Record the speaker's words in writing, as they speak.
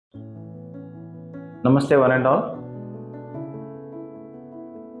Namaste one and all.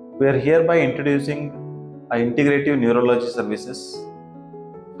 We are hereby introducing integrative neurology services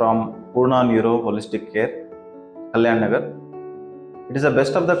from Poorna Neuro Holistic Care, Kalyan Nagar. It is the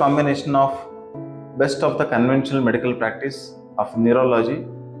best of the combination of best of the conventional medical practice of neurology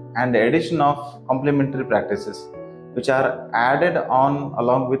and the addition of complementary practices which are added on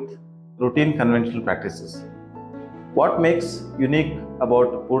along with routine conventional practices. What makes unique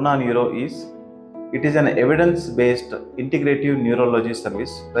about Poorna Neuro is it is an evidence-based integrative neurology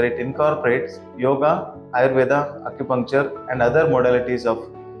service where it incorporates yoga, Ayurveda, acupuncture and other modalities of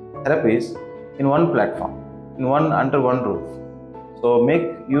therapies in one platform, under one roof. So make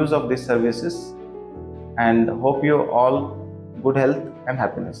use of these services and hope you all good health and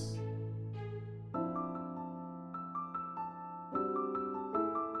happiness.